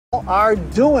are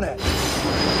doing it.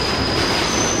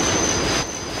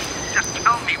 Just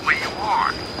tell me where you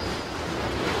are.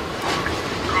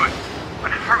 Good.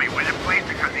 But hurry with it, please,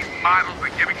 because these models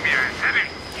are giving me a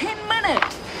headache. 10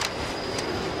 minutes.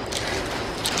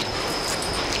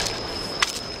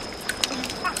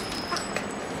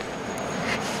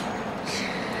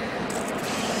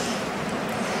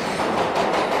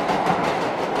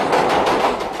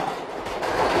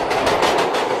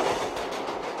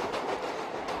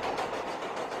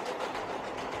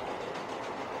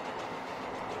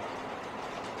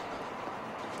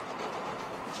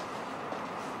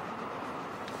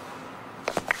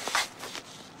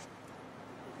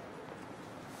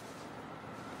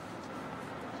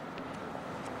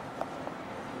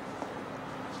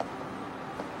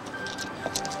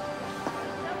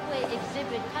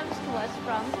 Exhibit comes to us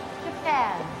from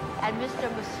Japan and Mr.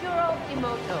 Masaru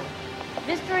Emoto.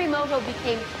 Mr. Emoto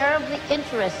became terribly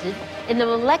interested in the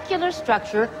molecular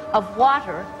structure of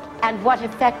water and what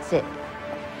affects it.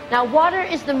 Now, water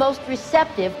is the most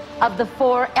receptive of the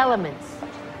 4 elements.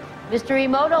 Mr.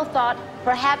 Emoto thought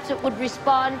perhaps it would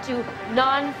respond to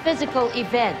non-physical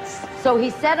events. So he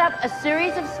set up a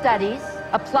series of studies,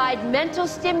 applied mental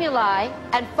stimuli,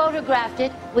 and photographed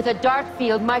it with a dark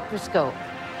field microscope.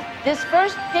 This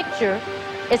first picture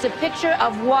is a picture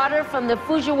of water from the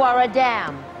Fujiwara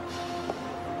Dam.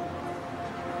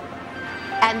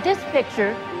 And this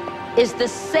picture is the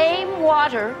same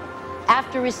water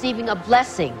after receiving a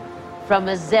blessing from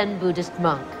a Zen Buddhist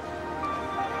monk.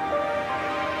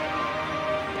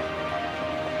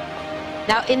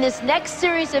 Now, in this next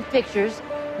series of pictures,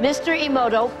 Mr.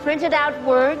 Emoto printed out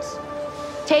words,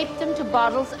 taped them to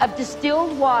bottles of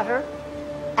distilled water,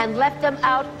 and left them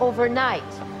out overnight.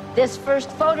 This first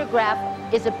photograph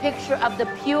is a picture of the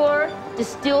pure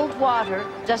distilled water,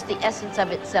 just the essence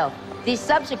of itself. These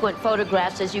subsequent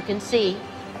photographs, as you can see,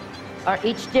 are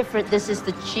each different. This is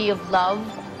the chi of love.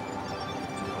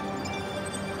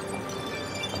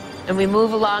 And we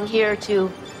move along here to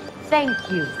thank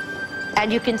you.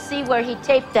 And you can see where he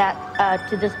taped that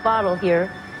to this bottle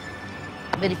here.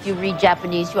 But if you read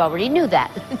Japanese, you already knew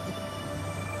that.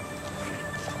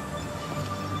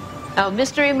 Now,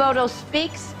 Mr. Emoto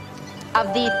speaks of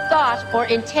the thought or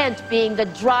intent being the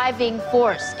driving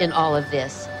force in all of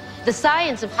this. The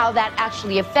science of how that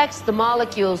actually affects the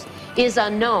molecules is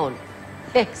unknown,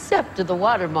 except to the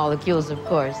water molecules, of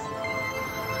course.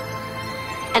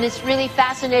 And it's really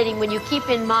fascinating when you keep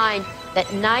in mind that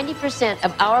 90%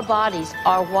 of our bodies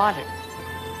are water.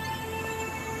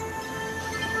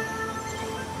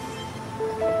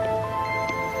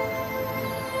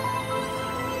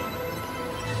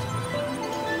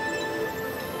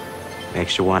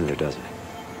 Makes you wonder, doesn't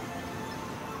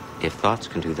it? If thoughts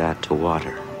can do that to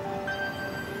water,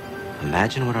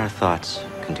 imagine what our thoughts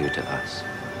can do to us.